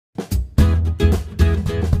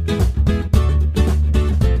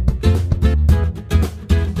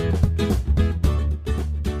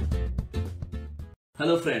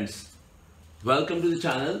Welcome to the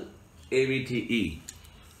channel AVTE.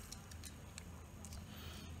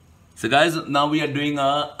 So guys, now we are doing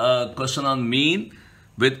a question on mean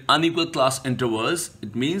with unequal class intervals.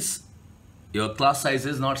 It means your class size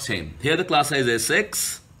is not same. Here the class size is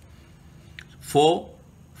 6, 4,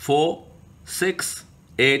 4, 6,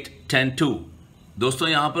 8, 10, 2. दोस्तों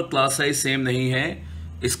यहाँ पर class size same नहीं है.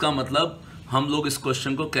 इसका मतलब हम लोग इस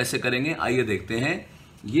क्वेश्चन को कैसे करेंगे, आइए देखते हैं.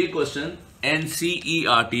 ये क्वेश्चन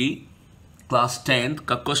NCERT क्लास 10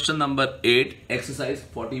 का क्वेश्चन नंबर 8 एक्सरसाइज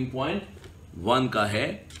 14.1 का है.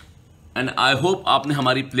 एंड आई होप आपने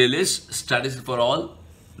हमारी प्लेलिस्ट स्टैटिस्टिक्स फॉर ऑल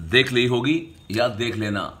देख ली होगी या देख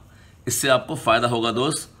लेना, इससे आपको फायदा होगा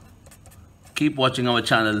दोस्त. Keep watching our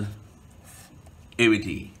channel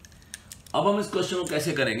AVTE. अब हम इस क्वेश्चन को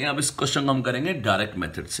कैसे करेंगे? अब इस क्वेश्चन को हम करेंगे डायरेक्ट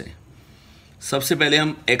मेथड से. सबसे पहले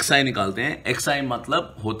हम XI निकालते हैं. XI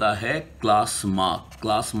मतलब होता है क्लास मार्क.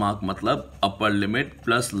 क्लास मार्क मतलब upper limit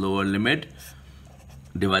plus lower limit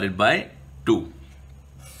divided by 2.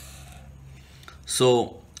 So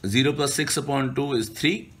 0 plus 6 upon 2 is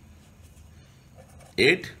 3,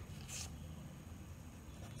 8,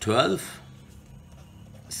 12,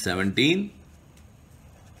 17,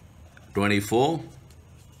 24.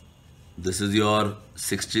 This is your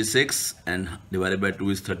 66 and divided by 2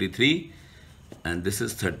 is 33 and this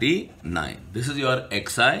is 39. This is your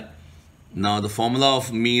XI. Now the formula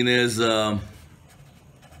of mean is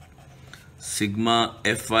sigma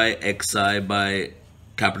Fi Xi by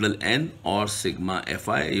capital N or sigma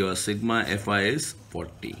Fi. Your sigma Fi is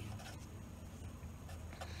 40.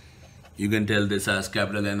 You can tell this as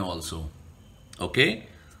capital N also. Okay.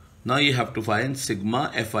 Now you have to find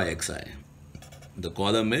sigma Fi Xi. The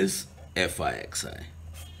column is Fi Xi.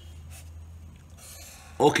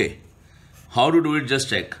 Okay. How to do it? Just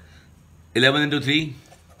check. 11 into 3.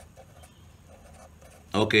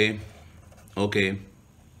 Okay. Okay.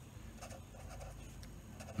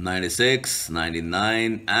 96,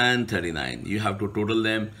 99 and 39. You have to total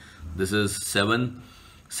them. This is 7.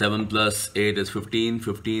 7 plus 8 is 15.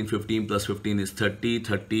 15. 15 plus 15 is 30.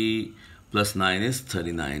 30 plus 9 is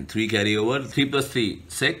 39. 3 carry over. 3 plus 3,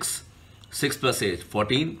 6. 6 plus 8,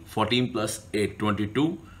 14. 14 plus 8,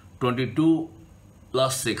 22. 22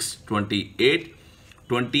 plus 6, 28.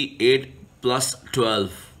 28 plus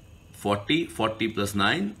 12, 40. 40 plus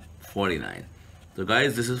 9, 49. So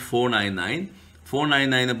guys, this is 499.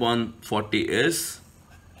 499 upon 40 is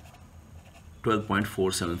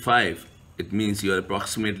 12.475. It means your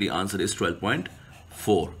approximately answer is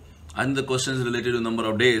 12.4. And the question is related to number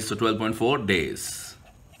of days, so 12.4 days.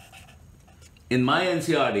 In my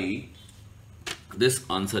NCERT, this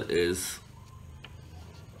answer is,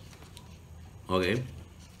 okay,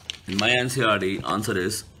 in my NCERT answer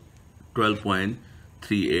is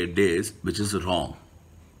 12.38 days, which is wrong.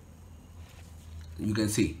 You can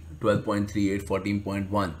see 12.38,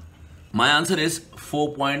 14.1. My answer is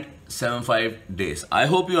 4.75 days. I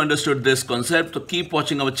hope you understood this concept. So keep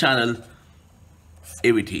watching our channel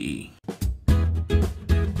AVTE.